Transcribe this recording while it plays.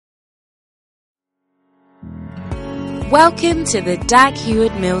Welcome to the Dag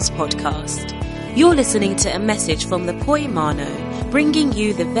Mills podcast. You're listening to a message from the Poimano, bringing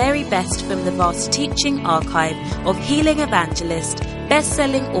you the very best from the vast teaching archive of healing evangelist,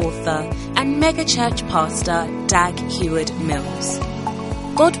 best-selling author, and megachurch pastor Dag Mills.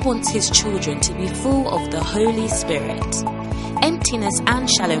 God wants his children to be full of the Holy Spirit. Emptiness and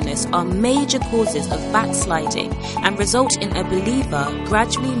shallowness are major causes of backsliding and result in a believer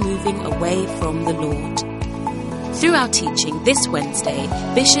gradually moving away from the Lord. Through our teaching this Wednesday,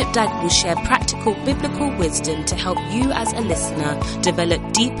 Bishop Dag will share practical biblical wisdom to help you as a listener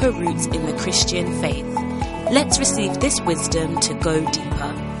develop deeper roots in the Christian faith. Let's receive this wisdom to go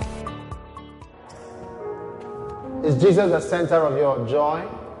deeper. Is Jesus the center of your joy?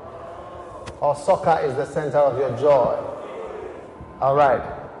 Or soccer is the center of your joy? All right.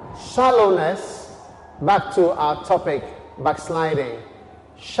 Shallowness, back to our topic, backsliding.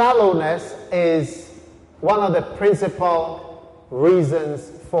 Shallowness is one of the principal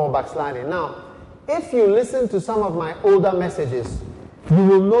reasons for backsliding. Now, if you listen to some of my older messages, you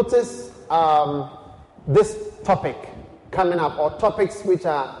will notice this topic coming up, or topics which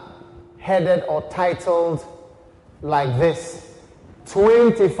are headed or titled like this: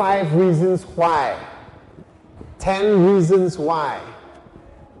 25 reasons why, 10 reasons why,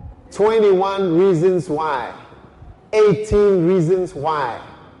 21 reasons why, 18 reasons why.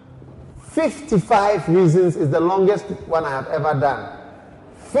 55 reasons is the longest one I have ever done.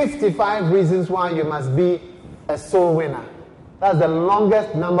 55 reasons why you must be a soul winner. That's the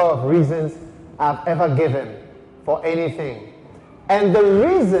longest number of reasons I've ever given for anything. And the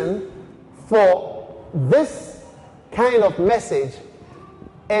reason for this kind of message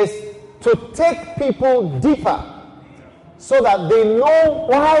is to take people deeper so that they know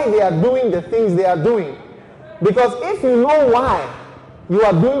why they are doing the things they are doing. Because if you know why you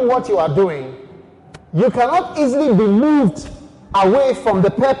are doing what you are doing, you cannot easily be moved away from the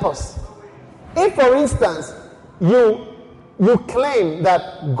purpose. If, for instance, you claim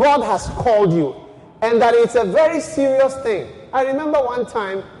that God has called you and that it's a very serious thing. I remember one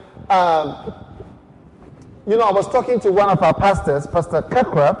time, I was talking to one of our pastors, Pastor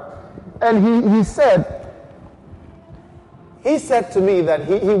Kekrab, and he said to me that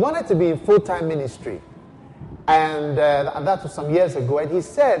he wanted to be in full-time ministry. And that was some years ago. And he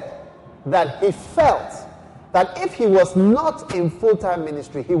said that he felt that if he was not in full-time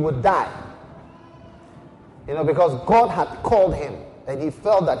ministry, he would die. Because God had called him and he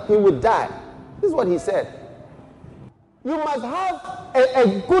felt that he would die. This is what he said. You must have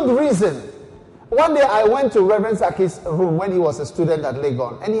a good reason. One day I went to Reverend Saki's room when he was a student at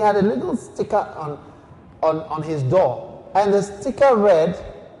Legon, and he had a little sticker on his door. And the sticker read,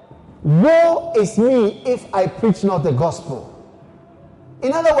 "Woe is me if I preach not the gospel."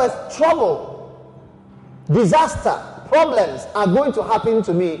 In other words, trouble, disaster, problems are going to happen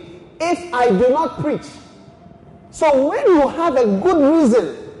to me if I do not preach. So when you have a good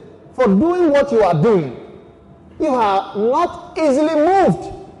reason for doing what you are doing, you are not easily moved.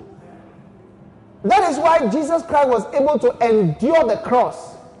 That is why Jesus Christ was able to endure the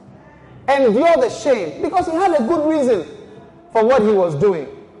cross, endure the shame, because he had a good reason for what he was doing.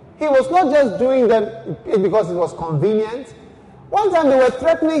 He was not just doing them because it was convenient. One time they were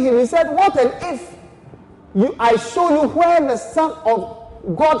threatening him. He said, "What and if I show you where the Son of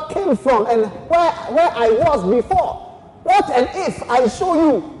God came from and where I was before? What and if I show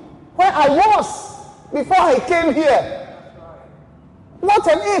you where I was before I came here? What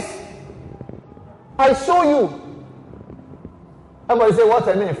and if I show you?" Everybody say, "What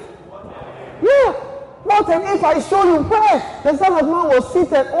and if?" Yeah. What and if I show you where the Son of Man was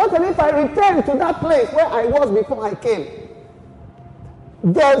seated? What and if I return to that place where I was before I came?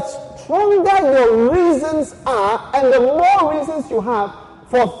 The stronger your reasons are, and the more reasons you have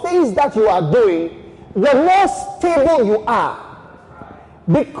for things that you are doing, the more stable you are.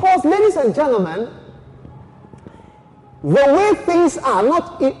 Because, ladies and gentlemen, the way things are,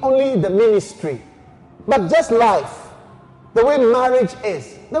 not only the ministry, but just life, the way marriage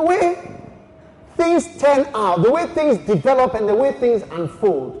is, the way things turn out, the way things develop and the way things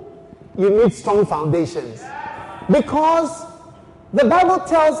unfold, you need strong foundations. Because the Bible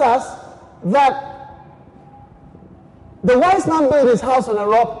tells us that the wise man built his house on a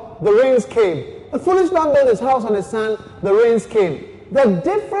rock, the rains came. The foolish man built his house on the sand, the rains came. The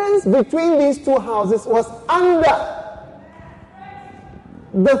difference between these two houses was under.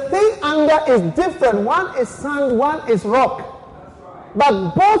 The thing under is different. One is sand, one is rock.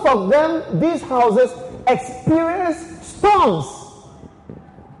 But both of them, these houses, experience storms.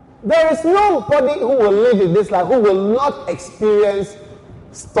 There is nobody who will live in this life who will not experience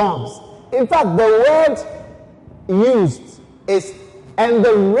storms. In fact, the word used is, and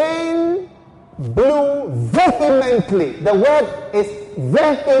the rain blew vehemently. The word is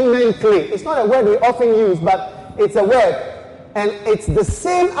vehemently. It's not a word we often use, but it's a word. And it's the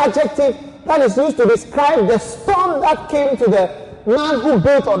same adjective that is used to describe the storm that came to the man who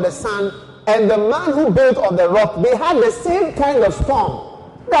built on the sand and the man who built on the rock. They had the same kind of storm.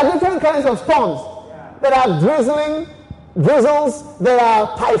 There are different kinds of storms. There are drizzles, there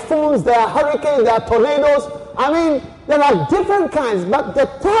are typhoons, there are hurricanes, there are tornadoes. I mean, there are different kinds, but the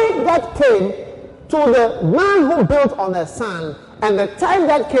type that came to the man who built on the sand and the type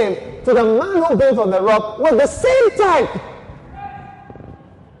that came to the man who built on the rock was the same type.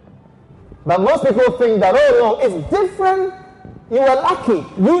 But most people think that, oh no, it's different. You were lucky.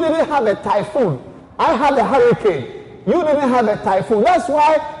 You didn't have a typhoon. I had a hurricane. You didn't have a typhoon. That's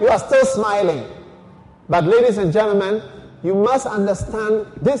why you are still smiling. But ladies and gentlemen, you must understand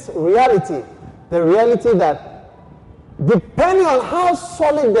this reality. The reality that depending on how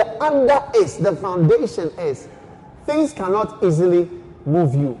solid the under is, the foundation is, things cannot easily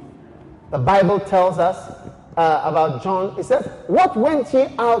move you. The Bible tells us about John. It says, what went ye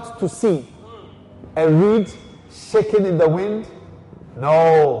out to see? A reed shaking in the wind?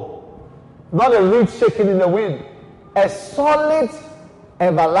 No, not a reed shaking in the wind. A solid,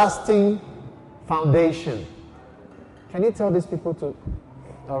 everlasting foundation. Can you tell these people to?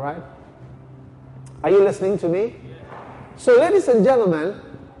 All right. Are you listening to me? So, ladies and gentlemen,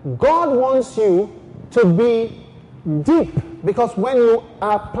 God wants you to be deep, because when you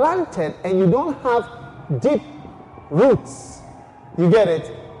are planted and you don't have deep roots, you get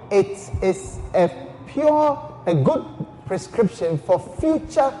it? It is a good prescription for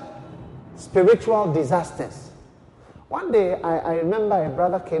future spiritual disasters. One day, I remember a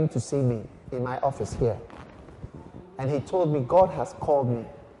brother came to see me in my office here, and he told me, God has called me.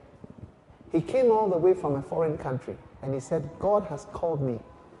 He came all the way from a foreign country, and he said, God has called me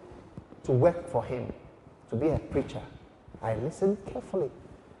to work for him, to be a preacher. I listened carefully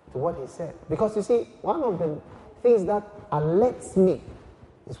to what he said, because you see, one of the things that alerts me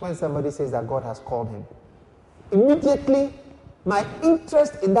is when somebody says that God has called him. Immediately, my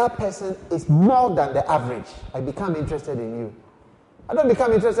interest in that person is more than the average. I become interested in you. I don't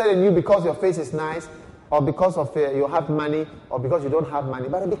become interested in you because your face is nice, or because of you have money, or because you don't have money,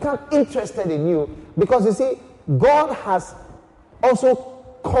 but I become interested in you because, you see, God has also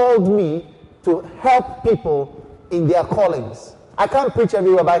called me to help people in their callings. I can't preach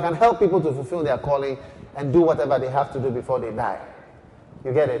everywhere, but I can help people to fulfill their calling and do whatever they have to do before they die.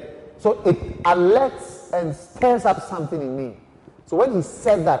 You get it? So it alerts and stirs up something in me. So when he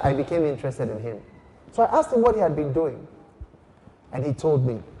said that, I became interested in him. So I asked him what he had been doing. And he told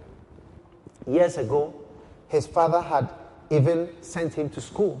me, years ago, his father had even sent him to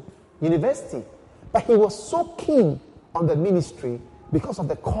school, university. But he was so keen on the ministry because of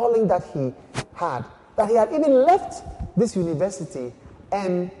the calling that he had, that he had even left this university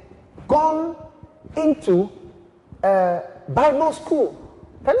and gone into Bible school.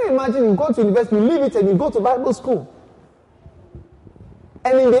 Can you imagine, you go to university, you leave it and you go to Bible school.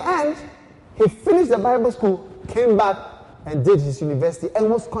 And in the end, he finished the Bible school, came back and did his university and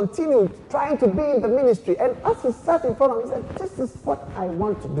was continuing trying to be in the ministry. And as he sat in front of me, he said, this is what I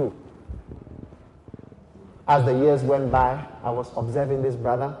want to do. As the years went by, I was observing this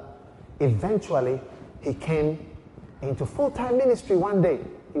brother. Eventually, he came into full-time ministry one day.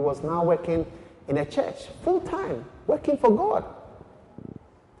 He was now working in a church, full-time, working for God.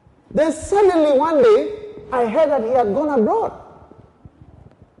 Then suddenly one day, I heard that he had gone abroad.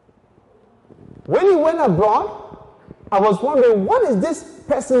 When he went abroad, I was wondering, what is this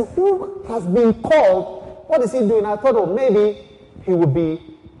person who has been called, what is he doing? I thought, oh, maybe he would be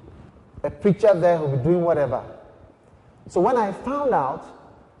a preacher there, who would be doing whatever. So when I found out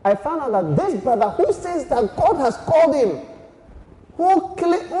that this brother who says that God has called him,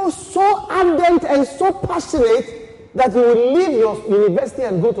 who's so ardent and so passionate that he will leave your university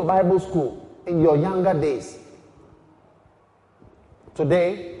and go to Bible school in your younger days.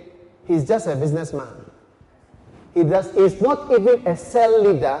 Today, he's just a businessman. He's not even a cell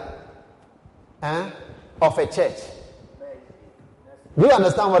leader of a church. Do you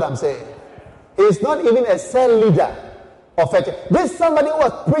understand what I'm saying? He's not even a cell leader of a church. This is somebody who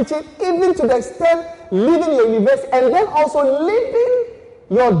was preaching even to the extent leaving your university and then also leaving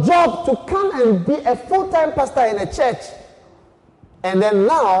your job to come and be a full-time pastor in a church. And then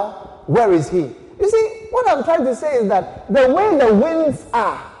now, where is he? You see, what I'm trying to say is that the way the winds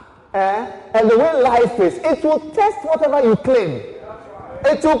are, and the way life is, it will test whatever you claim.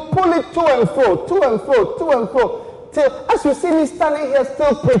 It will pull it to and fro, till as you see me standing here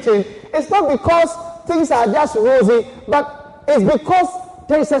still preaching, it's not because things are just rosy, but it's because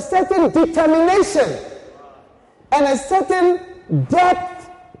there is a certain determination and a certain depth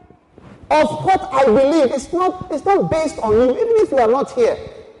of what I believe. It's not based on you. Even if you are not here,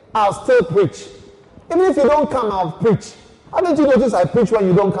 I'll still preach. Even if you don't come, I'll preach. Haven't you noticed I preach when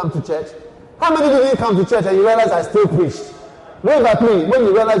you don't come to church? How many didn't come to church and you realize I still preached? Wave at me when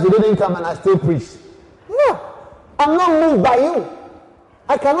you realize you didn't come and I still preached. Yeah. I'm not moved by you.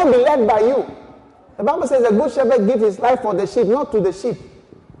 I cannot be led by you. The Bible says a good shepherd gives his life for the sheep, not to the sheep.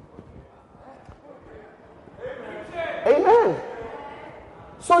 Amen.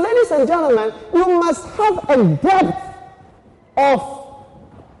 So, ladies and gentlemen, you must have a depth of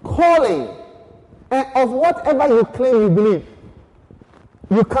calling and of whatever you claim you believe.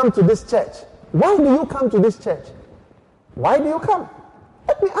 You come to this church. Why do you come to this church? Why do you come?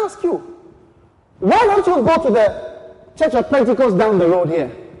 Let me ask you. Why don't you go to the Church of Pentecost down the road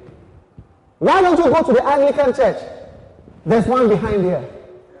here? Why don't you go to the Anglican church? There's one behind here.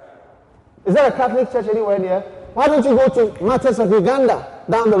 Is there a Catholic church anywhere near? Why don't you go to Martyrs of Uganda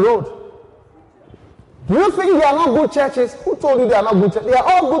down the road? Do you think they are not good churches? Who told you they are not good churches? They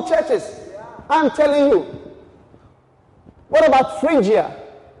are all good churches. I'm telling you. What about Phrygia?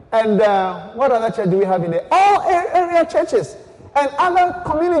 And what other church do we have in there? All area churches and other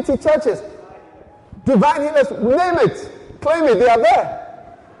community churches. Divine healers, name it, claim it, they are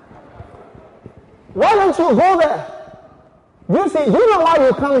there. Why don't you go there? Do you know why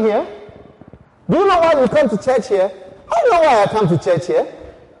you come here? Do you know why you come to church here? I know why I come to church here.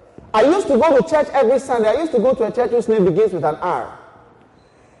 I used to go to church every Sunday. I used to go to a church whose name begins with an R.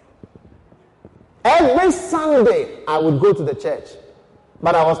 Every Sunday I would go to the church,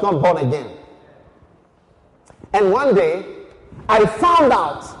 but I was not born again. And one day I found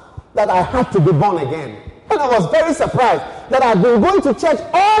out that I had to be born again. And I was very surprised that I'd been going to church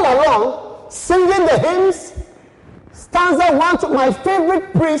all along, singing the hymns. Stanza 1, to my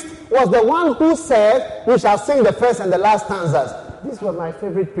favorite priest was the one who said, we shall sing the first and the last stanzas. These were my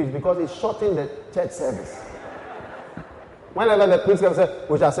favorite priest because it shortened the church service. Whenever the priest comes and says,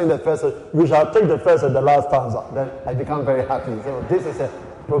 we shall sing the first, we shall take the first and the last stanza, then I become very happy. So this is a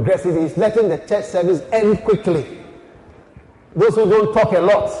progressive, he's letting the church service end quickly. Those who don't talk a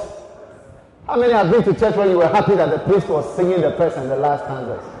lot. How many have been to church when you were happy that the priest was singing the first and the last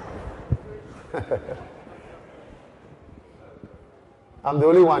stanzas? I'm the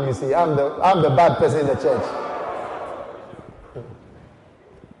only one, you see. I'm the bad person in the church.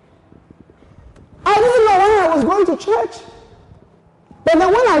 I didn't know why I was going to church. But then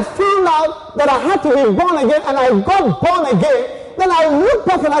when I found out that I had to be born again and I got born again, then I looked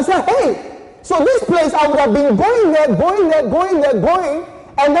back and I said, hey, so this place I would have been going there,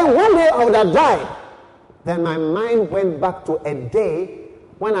 and then one day I would have died. Then my mind went back to a day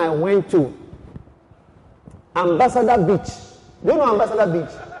when I went to Ambassador Beach. Do you know Ambassador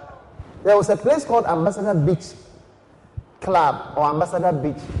Beach? There was a place called Ambassador Beach Club or Ambassador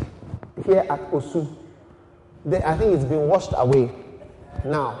Beach here at Osu. I think it's been washed away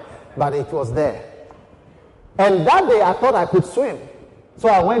now, but it was there. And that day I thought I could swim. So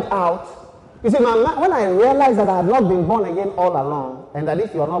I went out. You see, when I realized that I had not been born again all along, and that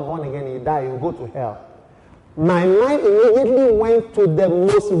if you are not born again, you die, you go to hell, my mind immediately went to the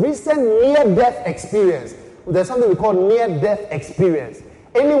most recent near-death experience. There's something we call near-death experience.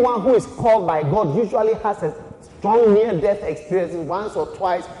 Anyone who is called by God usually has a strong near-death experience once or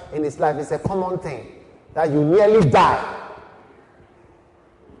twice in his life. It's a common thing that you nearly die.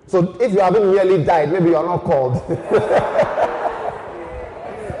 So if you haven't nearly died, maybe you are not called.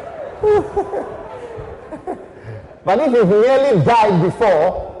 But if you've nearly died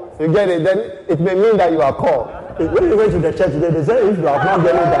before, you get it, then it may mean that you are called. When you went to the church today, they say if you have not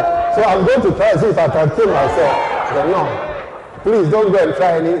nearly died. So I'm going to try to see if I can kill myself. But no. Please don't go and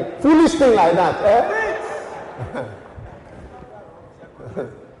try any foolish thing like that. Eh?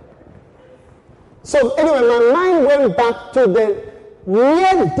 So anyway, my mind went back to the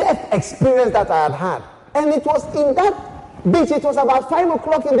near-death experience that I had had. And it was in that beach, it was about 5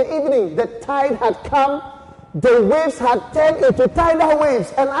 o'clock in the evening. The tide had come. The waves had turned into tidal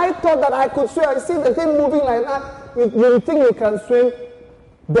waves. And I thought that I could swim. I see the thing moving like that. You think you can swim.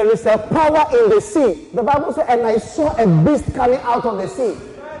 There is a power in the sea. The Bible says, and I saw a beast coming out of the sea.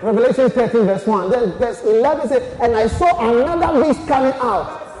 Revelation 13 verse 1. Then verse 11 says, and I saw another beast coming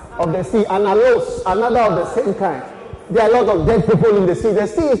out of the sea. Analos, another of the same kind. There are a lot of dead people in the sea. The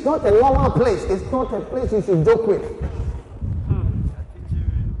sea is not a normal place. It's not a place you should joke with.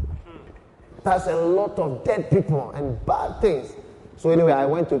 There's a lot of dead people and bad things. So anyway, I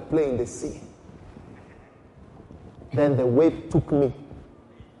went to play in the sea. Then the wave took me.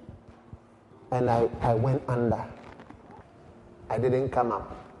 and I went under. I didn't come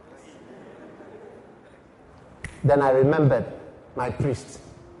up. Then I remembered my priest.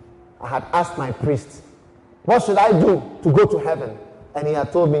 I had asked my priest, what should I do to go to heaven? And he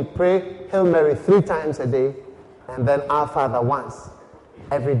had told me, pray Hail Mary 3 times a day, and then Our Father once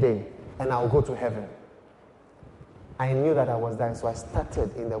every day, and I'll go to heaven. I knew that I was dying, so I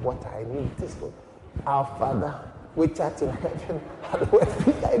started in the water. I knew this was Our Father, which art in heaven, hallowed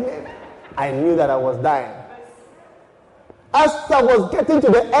be thy name. I knew that I was dying. As I was getting to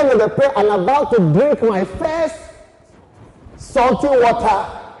the end of the prayer and about to drink my first salty water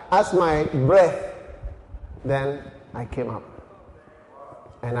as my breath, then I came up.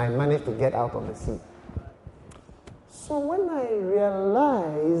 And I managed to get out of the sea. So when I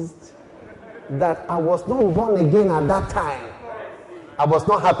realized that I was not born again at that time, I was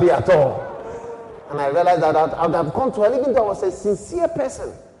not happy at all. And I realized that I would have gone to hell even though I was a sincere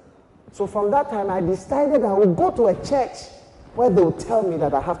person. So from that time, I decided I would go to a church where they would tell me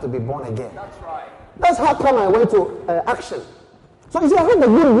that I have to be born again. That's right. That's how come I went to Action. So you see, I have a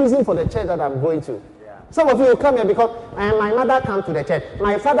good reason for the church that I'm going to. Yeah. Some of you will come here because my mother comes to the church,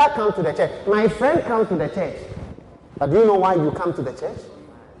 my father comes to the church, my friend comes to the church. But do you know why you come to the church?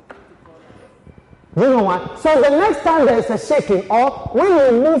 Do you know why? So the next time there is a shaking, or when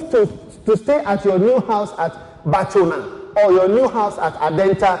you move to stay at your new house at Batona, or your new house at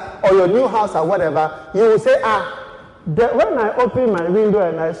Adenta, or your new house at whatever, you will say, when I opened my window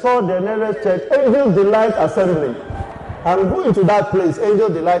and I saw the nearest church, Angel Delight Assembly, I'm going to that place, Angel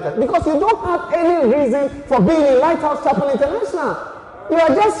Delight, because you don't have any reason for being in Lighthouse Chapel International. You are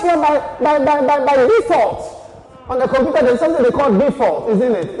just here by default. On the computer, there's something they call default,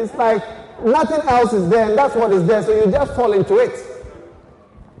 isn't it? It's like nothing else is there, and that's what is there, so you just fall into it.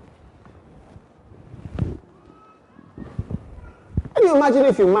 Can you imagine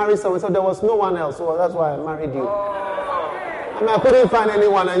if you marry someone, so there was no one else, so that's why I married you. I mean, I couldn't find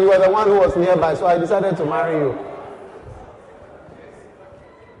anyone, and you were the one who was nearby, so I decided to marry you.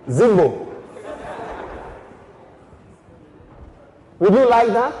 Zimbo. Would you like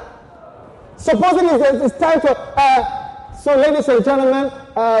that? Supposing it's time to... so, ladies and gentlemen,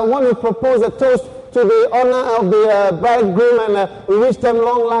 I want to propose a toast to the honor of the bridegroom, and we wish them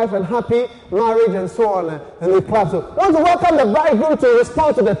long life and happy marriage and so on. And we clap. So, I want to welcome the bridegroom to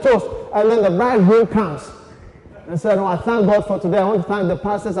respond to the toast, and then the bridegroom comes. And said, I thank God for today. I want to thank the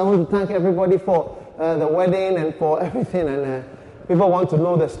pastors. I want to thank everybody for the wedding and for everything. And people want to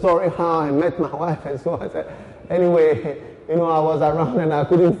know the story, how I met my wife and so on. Anyway, I was around and I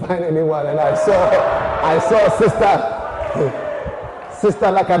couldn't find anyone, and I saw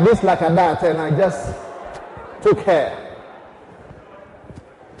sister like a this, like a that, and I just took her.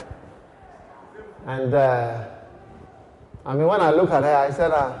 And when I look at her, I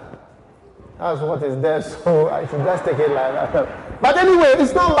said, that's what is there, so I should just take it like that. But anyway,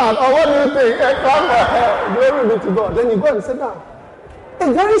 it's not bad. Or what do you think? Glory be to God. Then you go and sit down.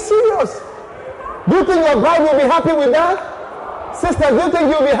 It's very serious. Do you think your bride will be happy with that? Sister, do you think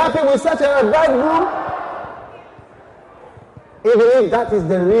you'll be happy with such a bridegroom? Even if that is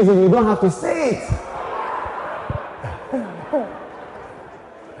the reason, you don't have to say it.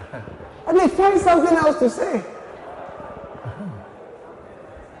 And they find something else to say.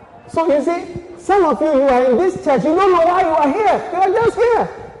 So you see, some of you are in this church, you don't know why you are here. You are just here.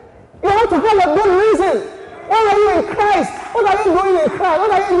 You have to have a good reason. Why are you in Christ? What are you doing in Christ?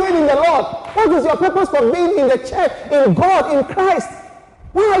 What are you doing in the Lord? What is your purpose for being in the church, in God, in Christ?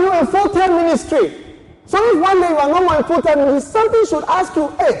 Why are you in full-time ministry? So if one day you are no more in full-time ministry, something should ask you,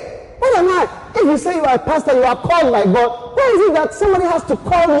 hey, what am I? If you say you are a pastor, you are called by God, why is it that somebody has to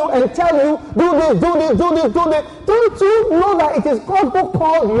call you and tell you, do this, do this, do this, do this? Don't you know that it is God who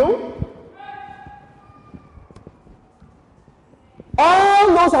called you? All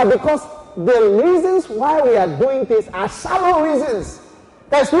those are because the reasons why we are doing this are shallow reasons.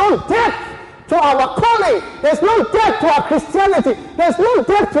 There's no depth to our calling. There's no depth to our Christianity. There's no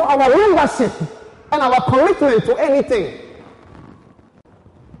depth to our membership and our commitment to anything.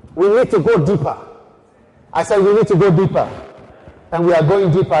 We need to go deeper. I said we need to go deeper. And we are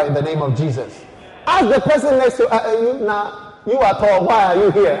going deeper in the name of Jesus. Ask the person next to you now, you are tall, why are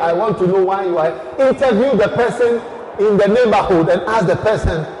you here? I want to know why you are here. Interview the person in the neighborhood and ask the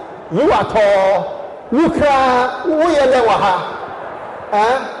person, you are tall, you cry, who are there waha?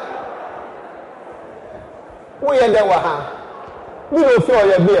 Who are there waha? You don't throw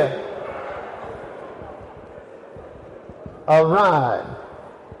your beer. All right.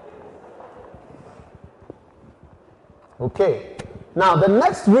 Okay. Now, the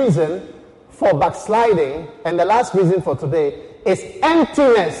next reason for backsliding, and the last reason for today, is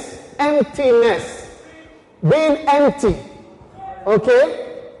emptiness. emptiness. Being empty.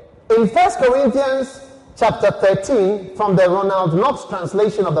 Okay? In 1 Corinthians chapter 13, from the Ronald Knox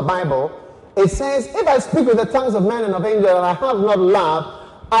translation of the Bible, it says, if I speak with the tongues of men and of angels and I have not love,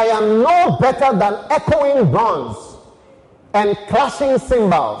 I am no better than echoing bronze and clashing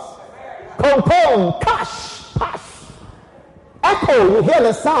cymbals. Compone, cash, pash. Echo, you hear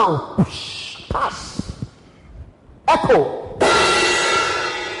the sound. Push, pash. Echo.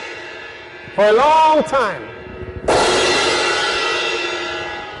 For a long time.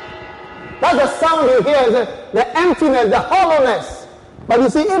 That's the sound you hear, the emptiness, the hollowness. But you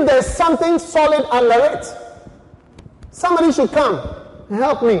see, if there's something solid under it, somebody should come and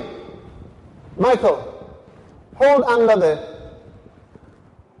help me. Michael, hold under the...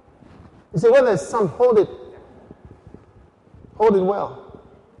 You see, when there's some, hold it. Hold it well.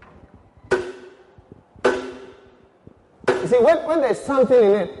 You see, when there's something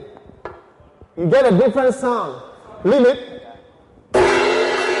in it, you get a different sound. Leave it.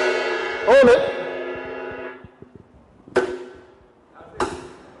 Hold it.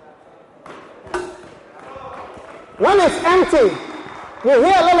 When it's empty, you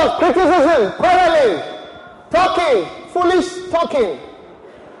hear a lot of criticism, quarreling, talking, foolish talking,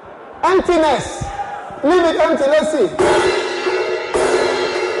 emptiness. Leave it empty, let's see.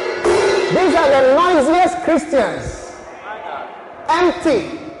 These are the noisiest Christians.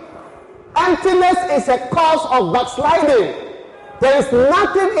 Empty. Emptiness is a cause of backsliding. There is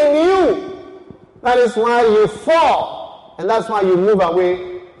nothing in you. That is why you fall. And that's why you move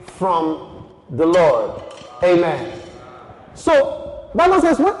away from the Lord. Amen. So, Bible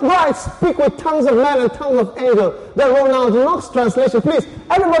says, when I speak with tongues of men and tongues of angels, the Ronald Knox translation, please,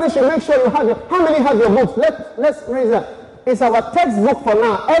 everybody should make sure you have your, how many have your books? Let's raise it up. It's our textbook for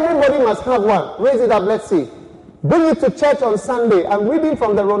now. Everybody must have one. Raise it up, let's see. Bring it to church on Sunday. I'm reading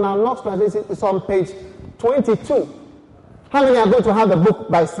from the Ronald Knox translation. It's on page 22. How many are going to have the book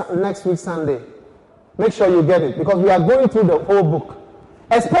by next week Sunday? Make sure you get it, because we are going through the whole book.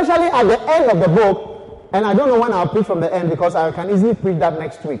 Especially at the end of the book, and I don't know when I'll preach from the end, because I can easily preach that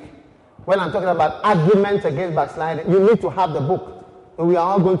next week. When I'm talking about arguments against backsliding, you need to have the book. And we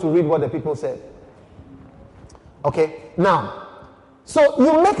are all going to read what the people said. Okay, now, so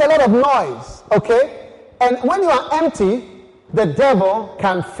you make a lot of noise, okay? And when you are empty, the devil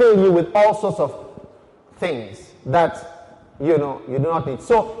can fill you with all sorts of things that, you do not need.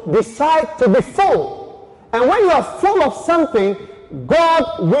 So decide to be full. And when you are full of something,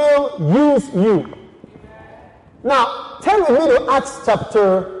 God will use you. Now, turn with me to Acts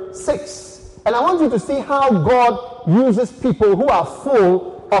chapter 6. And I want you to see how God uses people who are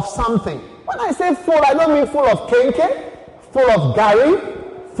full of something. When I say full, I don't mean full of kenke, full of gari,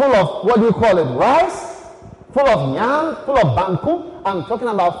 full of, rice, full of yam, full of banku. I'm talking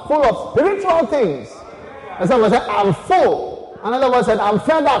about full of spiritual things. And someone said, I'm full. Another one said, I'm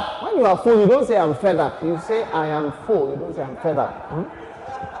fed up. When you are full, you don't say, I'm fed up. You say, I am full. You don't say, I'm fed up.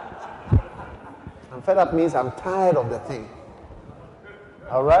 I'm fed up means I'm tired of the thing.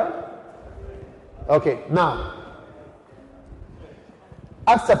 All right? Okay, now,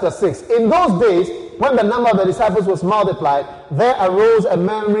 Acts chapter 6. In those days, when the number of the disciples was multiplied, there arose a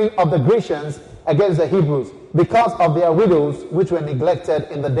murmuring of the Grecians against the Hebrews because of their widows, which were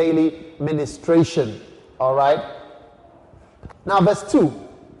neglected in the daily ministration. All right? Now, verse 2.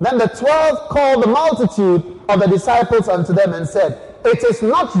 Then the 12 called the multitude of the disciples unto them and said, it is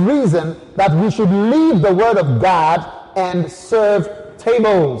not reason that we should leave the word of God and serve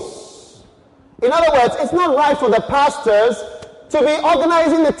tables. In other words, it's not right for the pastors to be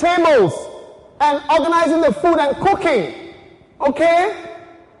organizing the tables and organizing the food and cooking. Okay?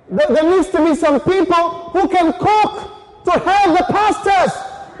 There needs to be some people who can cook to help the pastors.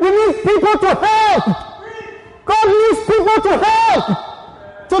 We need people to help. God needs people to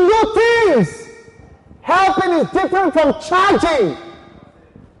help, to do things. Helping is different from charging.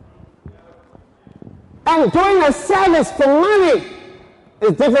 And doing a service for money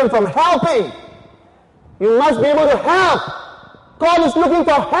is different from helping. You must be able to help. God is looking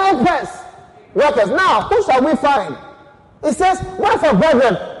for helpers, workers. Now, who shall we find? It says, wherefore,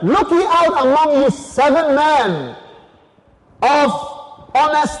 brethren, look ye out among you 7 men of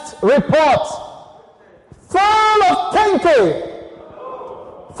honest report, full of kenke,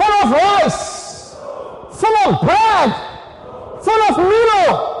 full of rice, full of bread, full of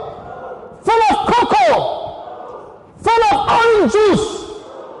meal, full of cocoa, full of orange juice,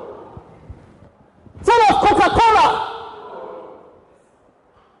 full of Coca-Cola,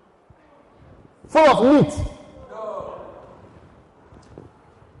 full of meat,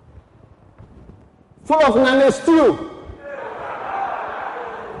 full of nane stew.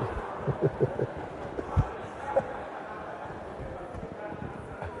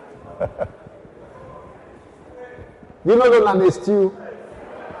 You know naan is stew?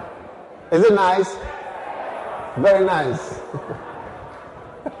 Is it nice? Very nice.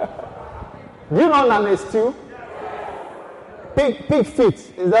 Do you know naan is stew? Pig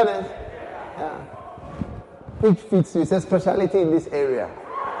feet, is that it? Yeah. Pig feet is a specialty in this area.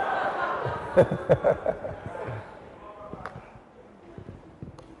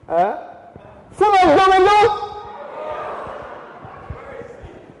 Full of domino?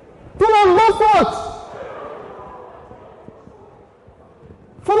 Full of buffet?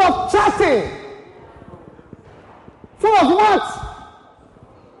 Full of chatting? Full of what?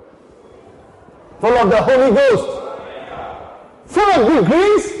 Full of the Holy Ghost? Full of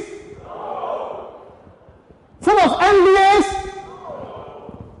degrees? Full of MBAs?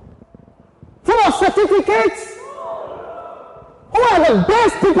 Full of certificates? Who are the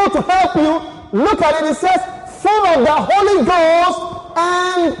best people to help you? Look at it, it says, full of the Holy Ghost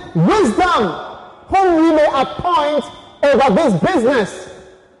and wisdom, whom we may appoint over this business.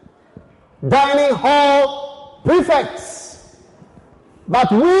 Dining hall prefects.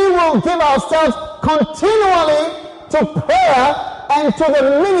 But we will give ourselves continually to prayer and to the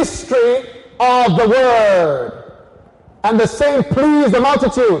ministry of the word. And the same pleased the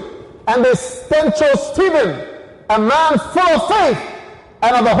multitude. And they then chose Stephen, a man full of faith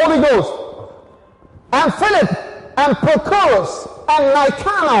and of the Holy Ghost, and Philip, and Prochorus, and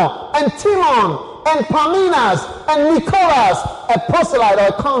Nicanor, and Timon, and Parmenas, and Nicholas, a proselyte or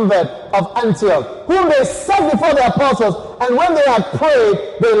a convert of Antioch, whom they set before the apostles, and when they had prayed,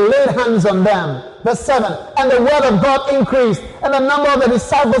 they laid hands on them. Verse 7, and the word of God increased, and the number of the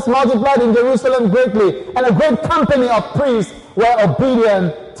disciples multiplied in Jerusalem greatly, and a great company of priests were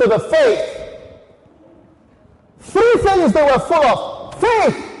obedient to the faith. Three things they were full of.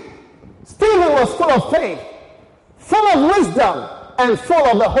 Faith. Stephen was full of faith, full of wisdom, and full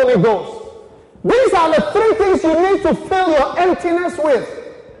of the Holy Ghost. These are the three things you need to fill your emptiness with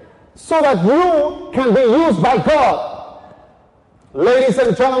so that you can be used by God. Ladies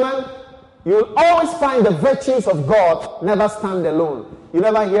and gentlemen, you'll always find the virtues of God never stand alone. You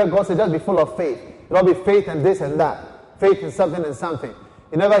never hear God say, just be full of faith. It'll be faith and this and that. Faith in something and something.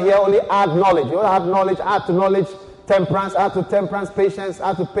 You never hear only add knowledge. You add knowledge, add to knowledge, temperance, add to temperance, patience,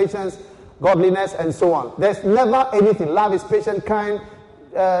 add to patience, godliness, and so on. There's never anything. Love is patient, kind,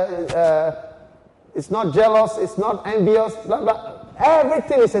 it's not jealous, it's not envious, blah, blah.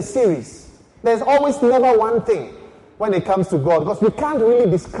 Everything is a series. There's always never one thing when it comes to God, because we can't really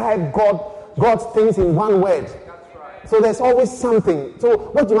describe God's things in one word. So there's always something. So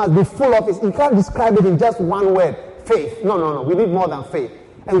what you must be full of is, you can't describe it in just one word. Faith. No. We need more than faith.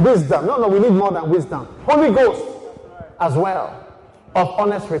 And wisdom. No, we need more than wisdom. Holy Ghost as well, of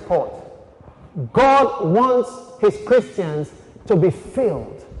honest report. God wants his Christians to be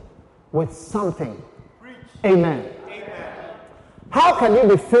filled with something. Amen. How can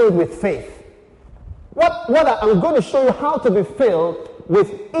you be filled with faith? I'm going to show you how to be filled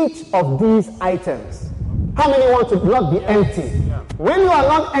with each of these items. How many want to not be empty? When you are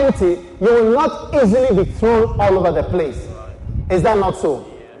not empty, you will not easily be thrown all over the place. Is that not so?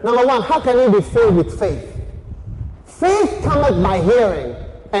 Number one, how can you be filled with faith? Faith cometh by hearing,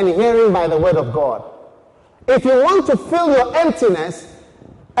 and hearing by the word of God. If you want to fill your emptiness,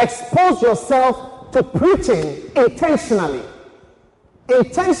 expose yourself to preaching intentionally.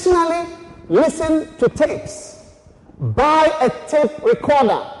 Intentionally listen to tapes. Buy a tape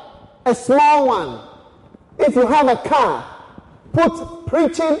recorder, a small one. If you have a car, put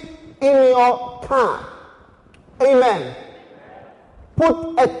preaching in your car. Amen.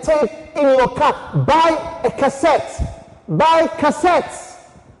 Put a tape in your car. Buy a cassette. Buy cassettes.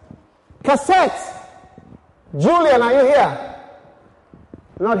 Cassettes. Julian, are you here?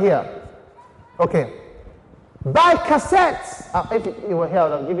 Not here. Okay. Buy cassettes. If you were here, I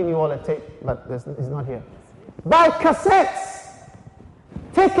would have given you all a tape, but he's not here. Buy cassettes.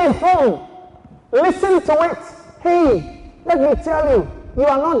 Take it home. Listen to it. Hey, let me tell you, you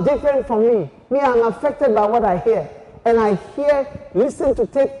are not different from me. Me, I'm affected by what I hear. And I listen to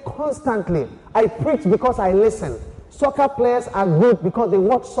tape constantly. I preach because I listen. Soccer players are good because they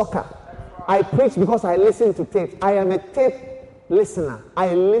watch soccer. I preach because I listen to tapes. I am a tape listener.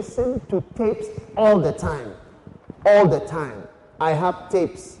 I listen to tapes all the time. All the time. I have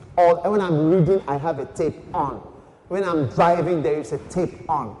tapes. When I'm reading, I have a tape on. When I'm driving, there is a tape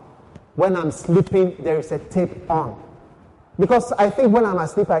on. When I'm sleeping, there is a tape on. Because I think when I'm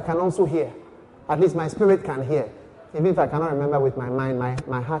asleep, I can also hear. At least my spirit can hear. Even if I cannot remember with my mind,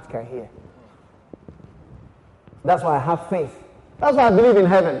 my heart can hear. That's why I have faith. That's why I believe in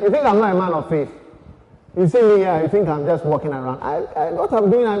heaven. You think I'm not a man of faith? You see me here, you think I'm just walking around. What I'm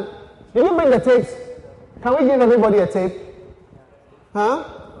doing, did you bring the tapes? Can we give everybody a tape? Huh?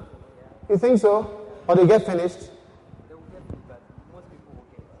 You think so? Or they get finished?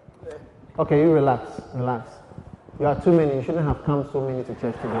 Okay, you relax. You are too many. You shouldn't have come so many to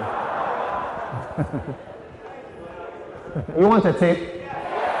church today. You want a tape?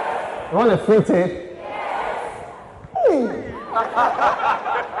 You want a free tape?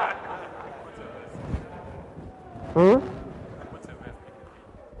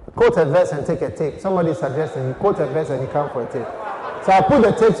 Quote a verse and take a tape. Somebody suggested you quote a verse and you come for a tape. So I'll put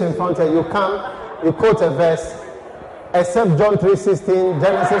the tapes in front of you. You come, you quote a verse, except John 3:16,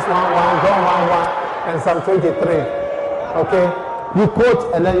 Genesis 1:1, John 1:1, and Psalm 23. Okay? You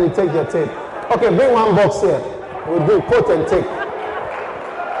quote and then you take your tape. Okay, bring one box here. We'll do quote and take.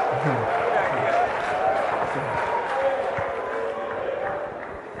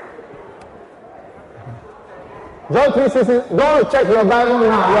 John 3:16, go check your Bible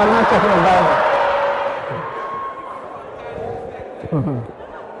now. You are not checking your Bible.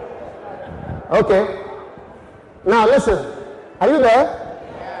 Okay. Now listen. Are you there?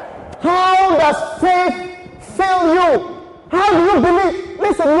 How does faith fill you? How do you believe?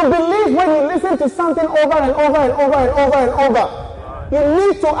 Listen, you believe when you listen to something over and over and over and over and over. You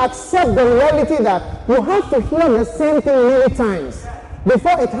need to accept the reality that you have to hear the same thing many times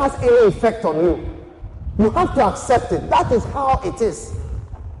before it has any effect on you. You have to accept it. That is how it is.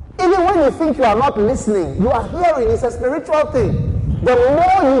 Even when you think you are not listening, you are hearing. It's a spiritual thing. The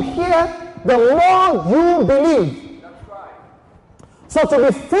more you hear, the more you believe. That's right. So to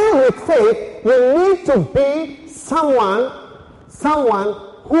be filled with faith, you need to be someone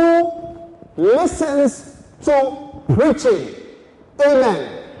who listens to preaching. Amen.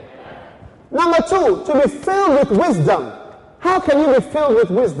 Number 2, to be filled with wisdom. How can you be filled with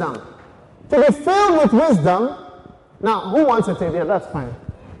wisdom? To be filled with wisdom. Now, who wants a tape? Yeah, that's fine.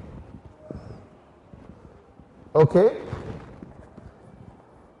 Okay.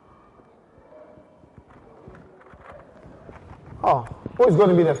 Oh, who is going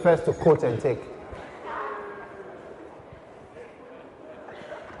to be the first to quote and take?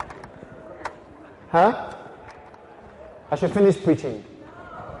 Huh? I should finish preaching.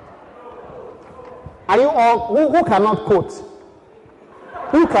 Are you all, who cannot quote?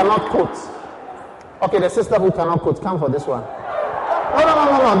 Who cannot quote? Okay, the sister who cannot quote, come for this one.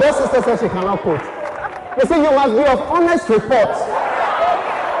 No. That sister says she cannot quote. You see, you must be of honest report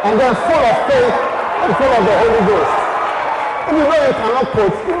and then full of faith and full of the Holy Ghost. If you know you cannot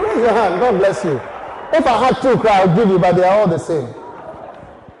quote, you raise your hand. God bless you. If I had 2, I would give you, but they are all the same.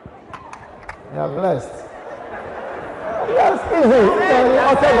 You are blessed. Yes, easy.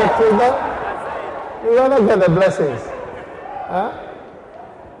 You will not get the blessings. Huh?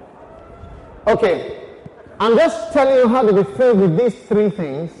 Okay. I'm just telling you how to be filled with these 3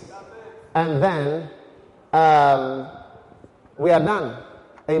 things, and then we are done.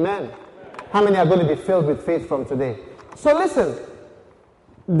 Amen. How many are going to be filled with faith from today? So listen,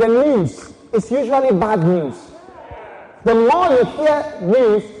 the news is usually bad news. The more you hear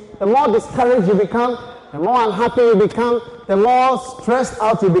news, the more discouraged you become, the more unhappy you become, the more stressed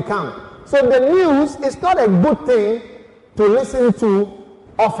out you become. So the news is not a good thing to listen to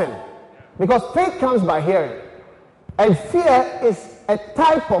often, because faith comes by hearing. And fear is a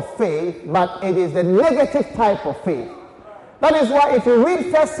type of faith, but it is the negative type of faith. That is why if you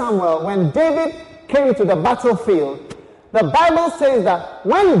read 1 Samuel, when David came to the battlefield, the Bible says that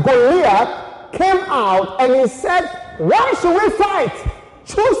when Goliath came out and he said, "Why should we fight?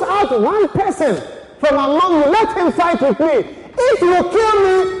 Choose out one person from among you. Let him fight with me. If you kill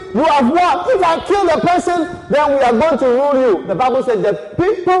me, you have won. If I kill the person, then we are going to rule you." The Bible said the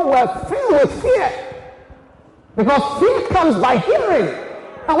people were filled with fear. Because fear comes by hearing.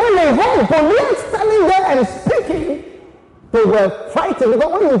 And when they heard Goliath standing there and speaking, they were frightened.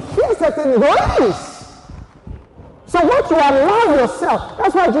 Because when you hear certain things, so what you allow yourself,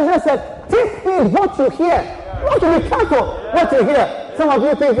 that's why Jesus said, take heed what you hear. You want to be careful what you hear. Some of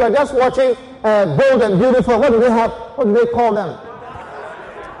you think you are just watching Bold and Beautiful. What do they have? What do they call them?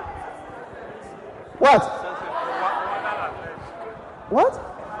 What? What?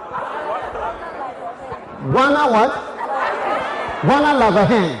 Ghana what? Ghana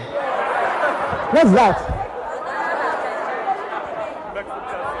Lavahan. What's that?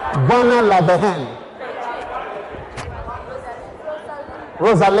 Ghana Lavahan.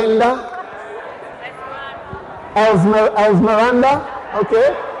 Rosalinda. Esmeralda. Okay.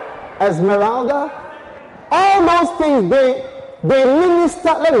 Esmeralda. All those things, they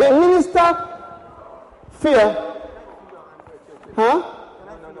minister fear. Huh?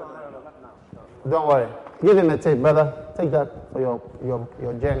 Don't worry. Give him a tape, brother. Take that for your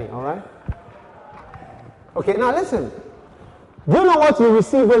journey, all right? Okay, now listen. Do you know what you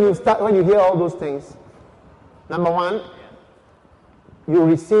receive when you hear all those things? Number one, you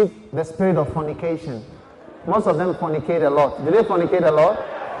receive the spirit of fornication. Most of them fornicate a lot. Do they fornicate a lot?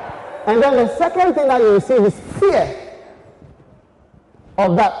 And then the second thing that you receive is fear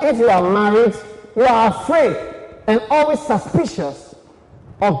of that. If you are married, you are afraid and always suspicious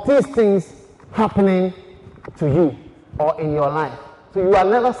of these things happening to you or in your life. So you are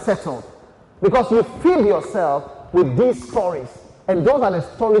never settled because you fill yourself with these stories, and those are the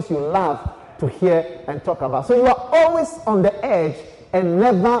stories you love to hear and talk about. So you are always on the edge and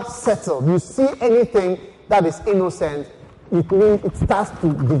never settled. You see anything that is innocent, it means it starts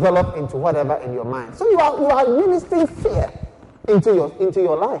to develop into whatever in your mind. So you are ministering fear into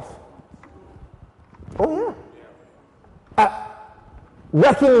your life. Oh yeah.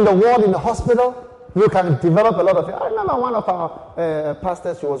 Working in the ward in the hospital, you can develop a lot of it. I remember one of our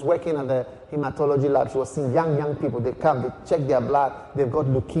pastors, she was working at the hematology lab. She was seeing young people. They come, they check their blood. They've got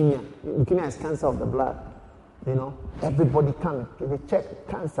leukemia. Leukemia is cancer of the blood. You know, everybody comes. They check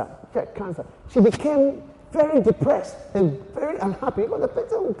cancer. She became very depressed and very unhappy because the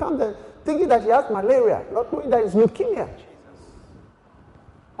person will come there thinking that she has malaria, not knowing that it's leukemia.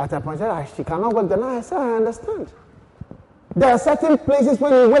 At a point, she cannot work the night. I said, I understand. There are certain places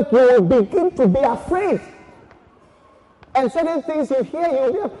when you work, you will begin to be afraid. And certain things you hear,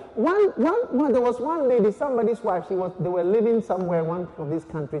 there was one lady, somebody's wife, they were living somewhere, one of these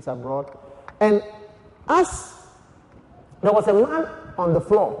countries abroad. And there was a man on the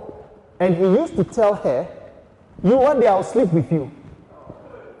floor, and he used to tell her, one day I'll sleep with you.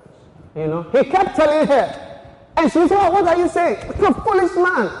 You know, he kept telling her. And she said, what are you saying? You're a foolish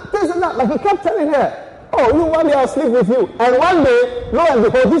man. This and that. But he kept telling her, one day I'll sleep with you. And one day, lo and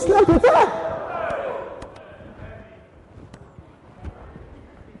behold, he slept with her.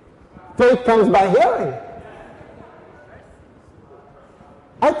 Faith comes by hearing.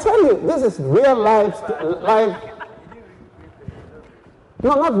 I tell you, this is real life.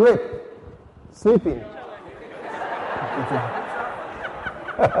 No, not rape. Sleeping.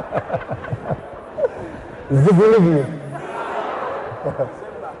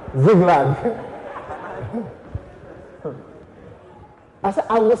 Ziglag. I said,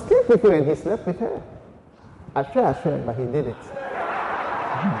 I will sleep with you, and he slept with her. I swear, but he did it.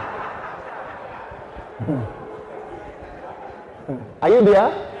 Are you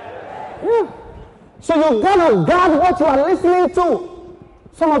there? Yeah. So you gotta guard what you are listening to.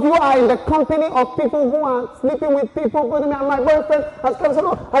 Some of you are in the company of people who are sleeping with people. Go to me, and my boyfriend has come.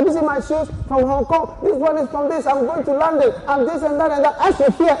 So, have you seen my shoes from Hong Kong? This one is from this. I'm going to London. I'm this and that and that. As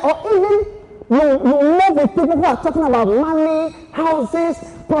you hear, or even you live with people who are talking about money, houses,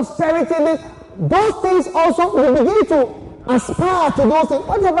 prosperity. Those things also will begin to aspire to those things.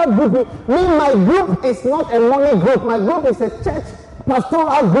 Whatever group my group is not a money group. My group is a church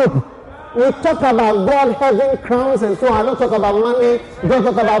pastoral group. We talk about God, heaven, crowns, and so on. I don't talk about money. Don't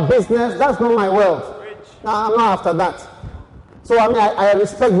talk about business. That's not my world. No, I'm not after that. So I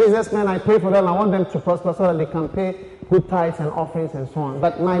respect businessmen. I pray for them. I want them to prosper so that they can pay good tithes and offerings and so on.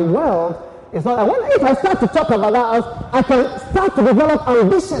 But my world is not. If I start to talk about that, I can start to develop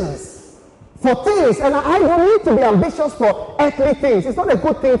ambitions for things, and I don't need to be ambitious for earthly things. It's not a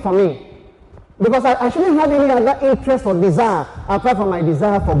good thing for me. Because I shouldn't have any other interest or desire apart from my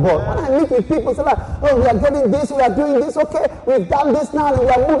desire for God. When I meet with people, say like, we are getting this, we are doing this, okay, we've done this now, and we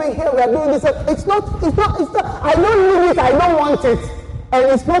are moving here, we are doing this. It's not, I don't need it, I don't want it. And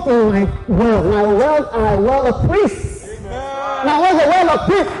it's not in my world. My world are a world of priests. Now, what's a world of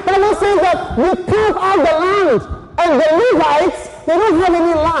priests? The Bible says that we carve out the land, and the Levites, they don't have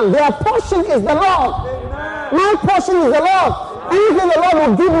any land. Their portion is the Lord. My portion is the Lord. Anything the Lord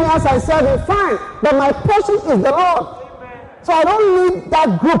will give me as I serve Him, fine. But my portion is the Lord. So I don't need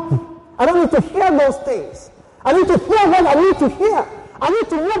that group. I don't need to hear those things. I need to hear what I need to hear. I need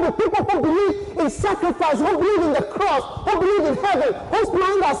to know the people who believe in sacrifice, who believe in the cross, who believe in heaven, whose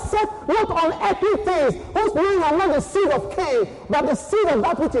mind are set not on earthly things, whose mind are not the seed of Cain, but the seed of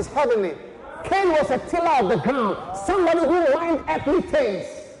that which is heavenly. Cain was a tiller of the ground, somebody who mined earthly things.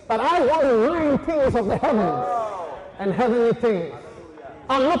 But I want to mine things of the heavens and heavenly things.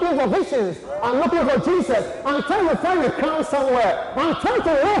 I'm looking for visions. I'm looking for Jesus. I'm trying to find a crown somewhere. I'm trying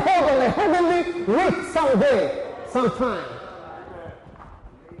to lay hold on a heavenly wreath someday, sometime.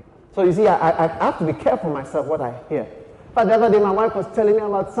 So you see, I have to be careful myself what I hear. But the other day, my wife was telling me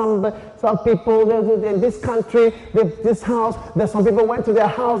about some people in this country, this house. There's some people went to their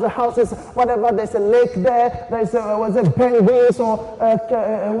house. The house is whatever. There's a lake there. There's penguins or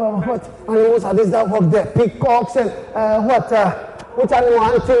what animals are these that walk there? Peacocks and which animal?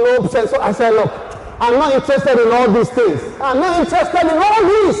 Antelopes. And so I said, look, I'm not interested in all these things. I'm not interested in all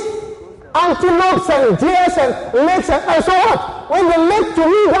these. Antelopes and deers and lakes and so what? When the lake, to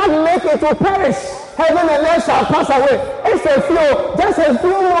me, that lake, it will perish. Heaven and earth shall pass away. It's just a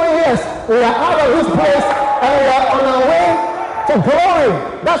few more years. We are out of this place and we are on our way to glory.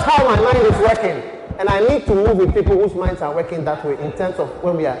 That's how my mind is working. And I need to move with people whose minds are working that way in terms of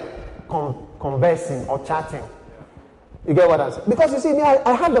when we are conversing or chatting. You get what I'm saying? Because you see, me,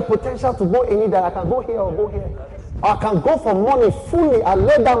 I have the potential to go anywhere. I can go here or go here. Or I can go for money fully. I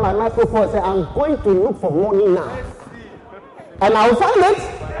lay down my microphone and say, I'm going to look for money now. And I'll find it.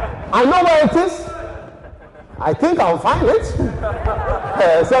 I know where it is. I think I'll find it.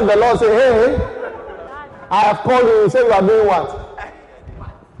 Except the Lord say, hey, I have called you. You say you are doing what?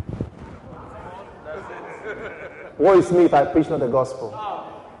 Woe is me if I preach not the gospel.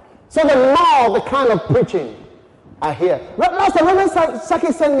 So the more the kind of preaching I hear. Last time, Reverend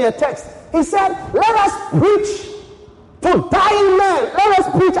Saki sent me a text. He said, let us preach to dying men. Let us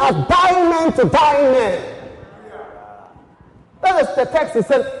preach as dying men to dying men. That is the text. He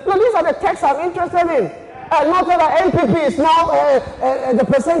said, no, these are the texts I'm interested in. Not that NPP is now, the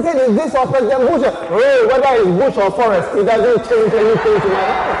percentage is this or President Bush. Oh, whether it's Bush or Forrest, it doesn't change anything to my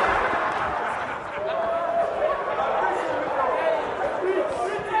life.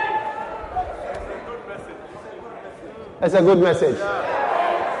 It's a good message.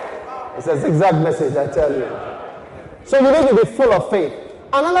 It's a zigzag message, I tell you. So you need to be full of faith.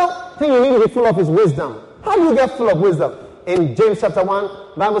 Another thing you need to be full of is wisdom. How do you get full of wisdom? In James chapter 1,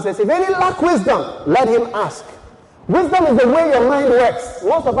 the Bible says, if any lack wisdom, let him ask. Wisdom is the way your mind works.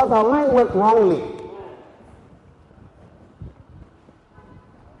 Most of us, our mind works wrongly.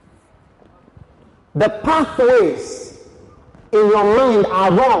 The pathways in your mind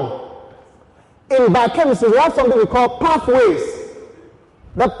are wrong. In biochemistry, we have something we call pathways.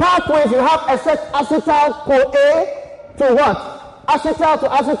 The pathways, you have acetyl-CoA to what? Acetyl to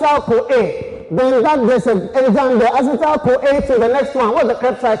acetyl-CoA. Then there's an enzyme, the acetyl-CoA to the next one. What's the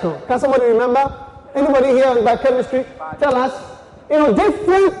Krebs cycle? Can somebody remember? Anybody here in biochemistry? Tell us. You know,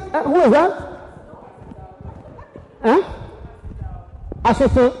 different, who is that?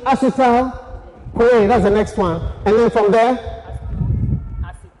 Acetyl-CoA, that's the next one. And then from there?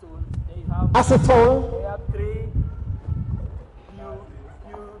 Acetone. They have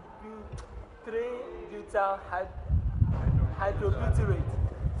three-butyl hydrobutyrate.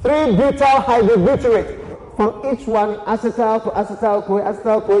 3-butyl hydrobutyrate. From each one, acetyl to acetyl-CoA,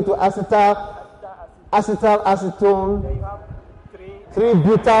 acetyl-CoA to acetyl acetone,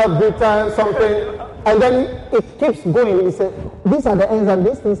 3-butyl something, and then it keeps going. It says, these are the enzymes,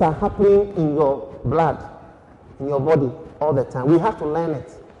 these things are happening in your blood, in your body all the time. We have to learn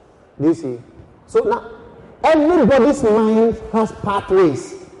it. Do you see? So now, everybody's mind has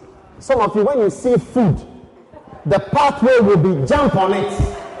pathways. Some of you, when you see food, the pathway will be jump on it.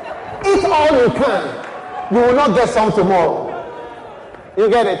 Eat all you can. You will not get some tomorrow. You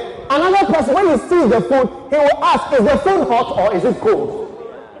get it? Another person, when he sees the food, he will ask, is the food hot or is it cold?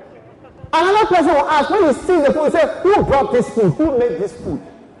 Another person will ask, when he sees the food, he say, who brought this food? Who made this food?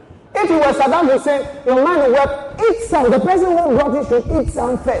 If he was Saddam Hussein, your mind will work, eat some. The person who brought it should eat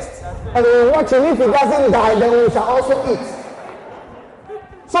some first. And we will watch him. If he doesn't die, then we shall also eat.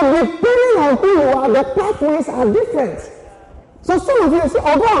 So depending on who you are, the pathways are different. So some of you say,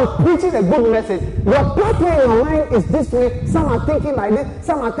 although I'm preaching a good message, your pathway in your mind is this way. Some are thinking like this,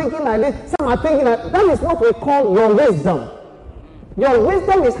 some are thinking like this, some are thinking like that. That is what we call your wisdom. Your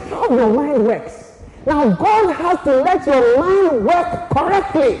wisdom is how your mind works. Now God has to let your mind work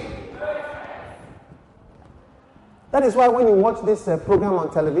correctly. That is why when you watch this program on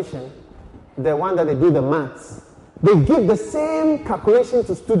television, the one that they do the maths, they give the same calculation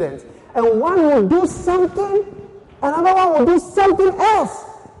to students, and one will do something, another one will do something else.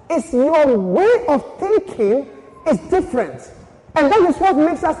 It's your way of thinking is different. And that is what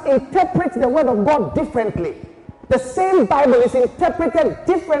makes us interpret the word of God differently. The same Bible is interpreted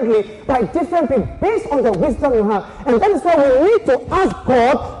differently by different people based on the wisdom you have. And that is why we need to ask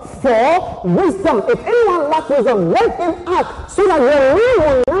God for wisdom. If anyone lacks wisdom, let him ask so that your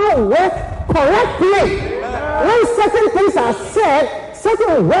will now work correctly. When certain things are said,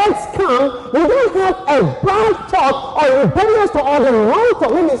 certain words come, we don't have a bad thought or rebellious thought or the wrong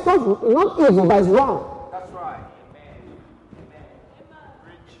thought. Maybe it's not evil, but it's wrong. That's right.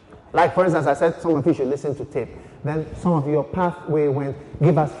 Like for instance, I said some of you should listen to tape. Then some of your pathway went,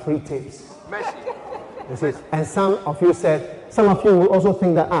 give us free tapes. You see? And some of you said, some of you will also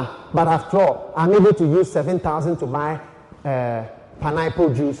think that, but after all, I'm able to use 7,000 to buy pineapple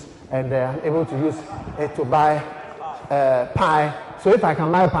juice, and I'm able to use it to buy pie. So if I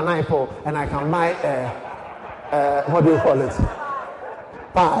can buy pineapple and I can buy, what do you call it?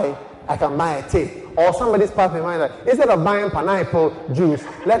 Pie, I can buy a tape. Or somebody's passed my mind that instead of buying pineapple juice,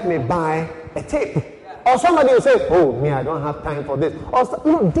 let me buy a tape. Or somebody will say, oh, me, I don't have time for this.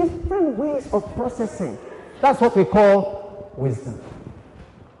 Or different ways of processing. That's what we call wisdom.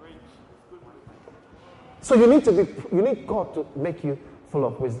 So you need God to make you full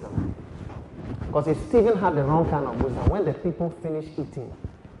of wisdom. Because if Stephen had the wrong kind of wisdom, when the people finish eating,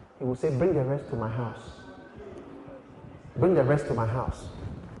 he will say, bring the rest to my house. Bring the rest to my house.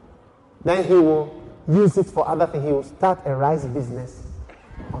 Then he will use it for other things. He will start a rice business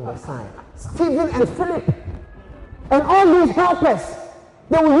on the side. Stephen and Philip and all these helpers,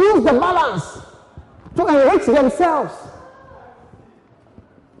 they will use the balance to enrich themselves.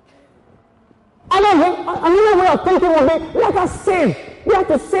 Another way of thinking would be, let us save. We have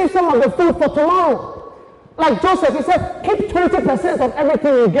to save some of the food for tomorrow. Like Joseph, he said, keep 20% of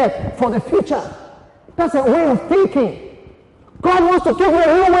everything you get for the future. That's a way of thinking. God wants to give you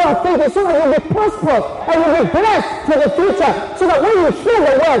a new way of thinking so that you'll be prosperous and you'll be blessed for the future. So that when you hear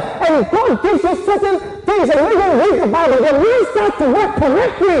the word and God gives you certain things and when you read the Bible, your mind starts to work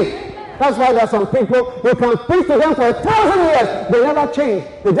correctly. That's why there are some people, you can preach to them for 1,000 years, they never change.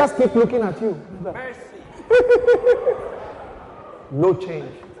 They just keep looking at you. No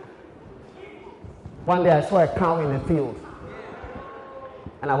change. One day I saw a cow in a field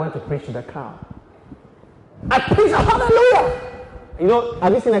and I went to preach to the cow. I preached hallelujah. You know,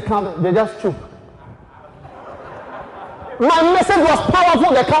 have you seen a cow? They just choke. My message was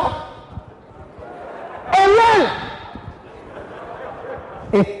powerful, the cow. Amen.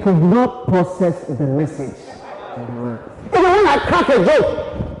 It could not process the message. Amen. Even when I crack a joke,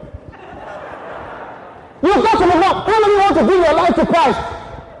 you got to know how many want to give your life to Christ.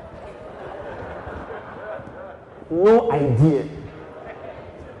 No idea.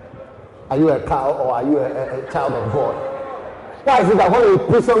 Are you a cow or are you a child of God? Why is it that when you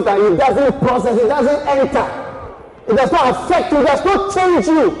preach sometimes it doesn't process, it doesn't enter? It does not affect you, it does not change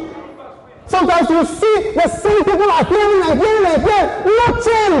you. Sometimes you see the same people are hearing and hearing and hearing. No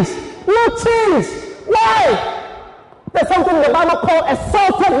change. No change. Why? There's something in the Bible called a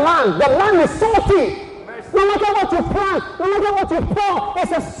salted land. The land is salty. No matter what you plant, no matter what you pour,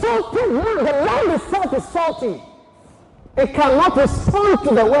 it's a salted land. The land itself is salty. It cannot respond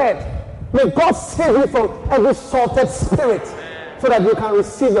to the word. May God save you from every salted spirit so that you can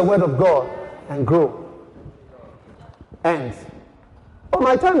receive the word of God and grow. And, oh,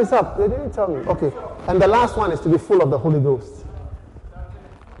 my time is up. They didn't tell me. Okay. And the last one is to be full of the Holy Ghost.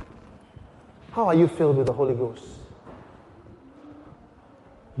 How are you filled with the Holy Ghost?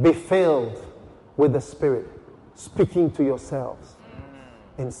 Be filled with the Spirit, speaking to yourselves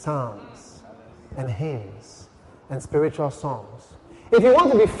in psalms and hymns and spiritual songs. If you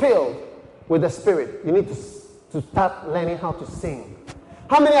want to be filled with the Spirit, you need to start learning how to sing.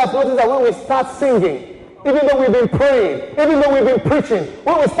 How many have noticed that when we start singing, even though we've been praying, even though we've been preaching,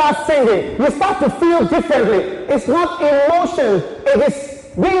 when we start singing, you start to feel differently. It's not emotion, it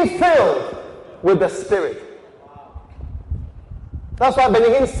is being filled with the Spirit. That's why Benny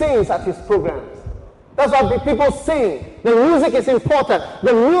Hinn sings at his programs. That's why people sing. The music is important.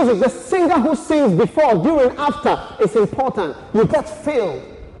 The music, the singer who sings before, during, after is important. You get filled.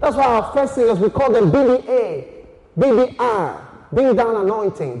 That's why our first singers, we call them BDA, BDR, bring down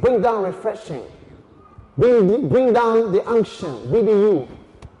anointing, bring down refreshing, bring down the unction, BDU,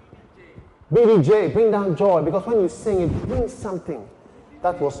 BDJ, bring down joy. Because when you sing, it brings something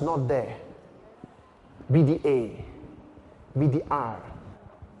that was not there. BDA, BDR,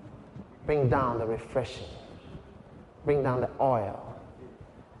 bring down the refreshing, bring down the oil,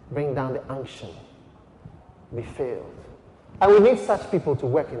 bring down the unction, be filled. And we need such people to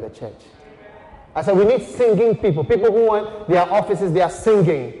work in the church. I said we need singing people who want their offices, they are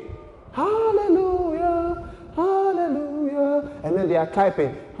singing. Hallelujah, hallelujah. And then they are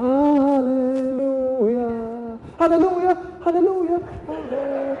typing, hallelujah, hallelujah, hallelujah,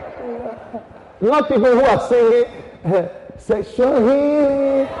 hallelujah. Not people who are singing, sexual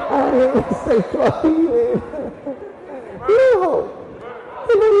healing, sexual healing. No.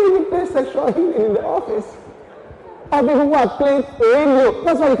 They don't even play sexual healing in the office. Or people who are playing radio.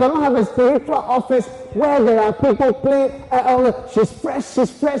 That's why you cannot have a spiritual office where there are people playing, she's fresh,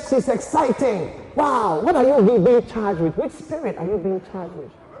 she's exciting. Wow, what are you being charged with? Which spirit are you being charged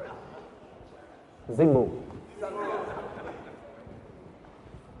with? Zimbo.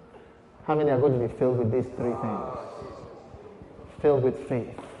 How many are going to be filled with these three things? Filled with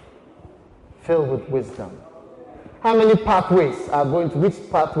faith. Filled with wisdom. How many pathways are going to, which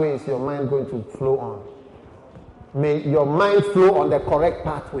pathway is your mind going to flow on? May your mind flow on the correct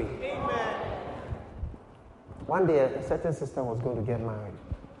pathway. Amen. One day, a certain sister was going to get married,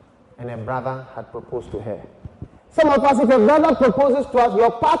 and a brother had proposed to her. Some of us, if a brother proposes to us,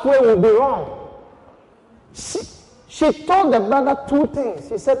 your pathway will be wrong. She told the brother two things.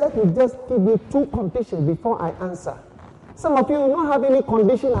 She said, let me just give you two conditions before I answer. Some of you don't have any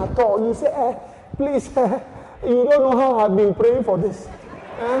condition at all. You say, please, you don't know how I've been praying for this.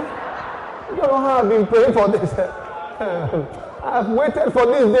 You don't know how I've been praying for this. I've waited for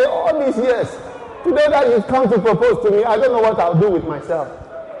this day all these years. Today that you've come to propose to me, I don't know what I'll do with myself.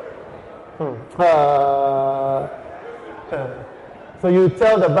 So you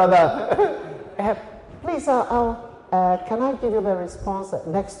tell the brother, please, can I give you the response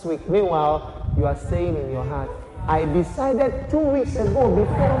next week? Meanwhile, you are saying in your heart, I decided 2 weeks ago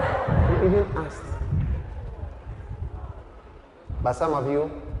before you even asked. But some of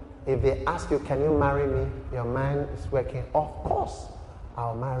you, if they ask you, can you marry me? Your mind is working, of course,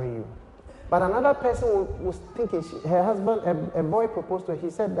 I'll marry you. But another person was thinking, her husband, a boy proposed to her. He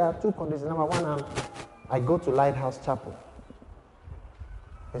said there are two conditions. Number one, I go to Lighthouse Chapel.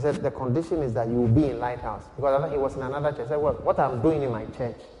 He said the condition is that you will be in Lighthouse. Because he was in another church. He said, well, what I'm doing in my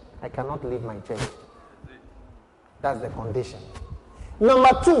church, I cannot leave my church. That's the condition.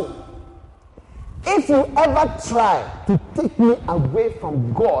 Number two, if you ever try to take me away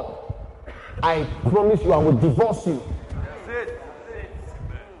from God, I promise you I will divorce you.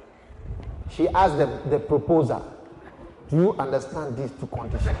 She asked the proposer, do you understand these two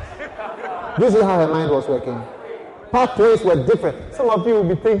conditions? This is how her mind was working. Pathways were different. Some of you will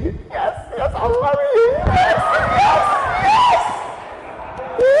be thinking, yes, I'll marry you. Yes.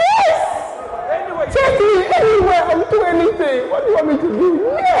 Take me anywhere, I'll do anything. What do you want me to do?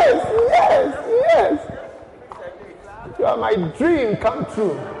 Yes. You are my dream come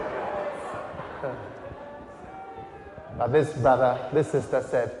true. But this sister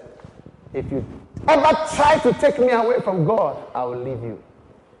said, if you ever try to take me away from God, I will leave you.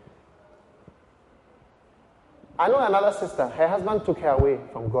 I know another sister, her husband took her away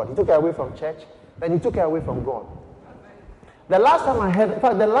from God. He took her away from church, then he took her away from God. The last time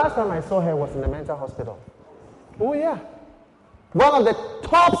I saw her was in the mental hospital. Oh yeah. One of the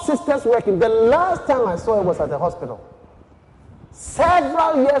top sisters working. The last time I saw her was at the hospital.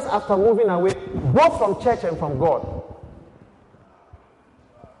 Several years after moving away, both from church and from God.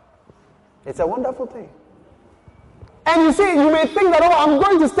 It's a wonderful thing. And you see, you may think that, I'm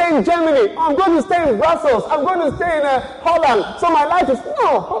going to stay in Germany, I'm going to stay in Brussels, I'm going to stay in Holland. So my life is,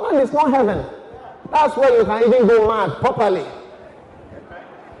 no, Holland is not heaven. That's where you can even go mad properly.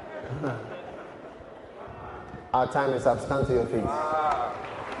 Our time is up. Stand to your feet.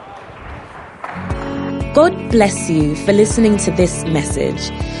 God bless you for listening to this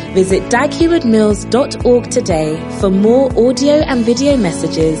message. Visit daghewardmills.org today for more audio and video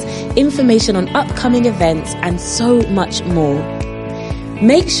messages, information on upcoming events, and so much more.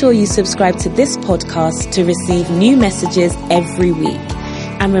 Make sure you subscribe to this podcast to receive new messages every week.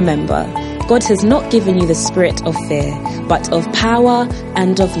 And remember, God has not given you the spirit of fear, but of power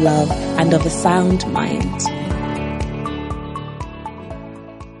and of love and of a sound mind.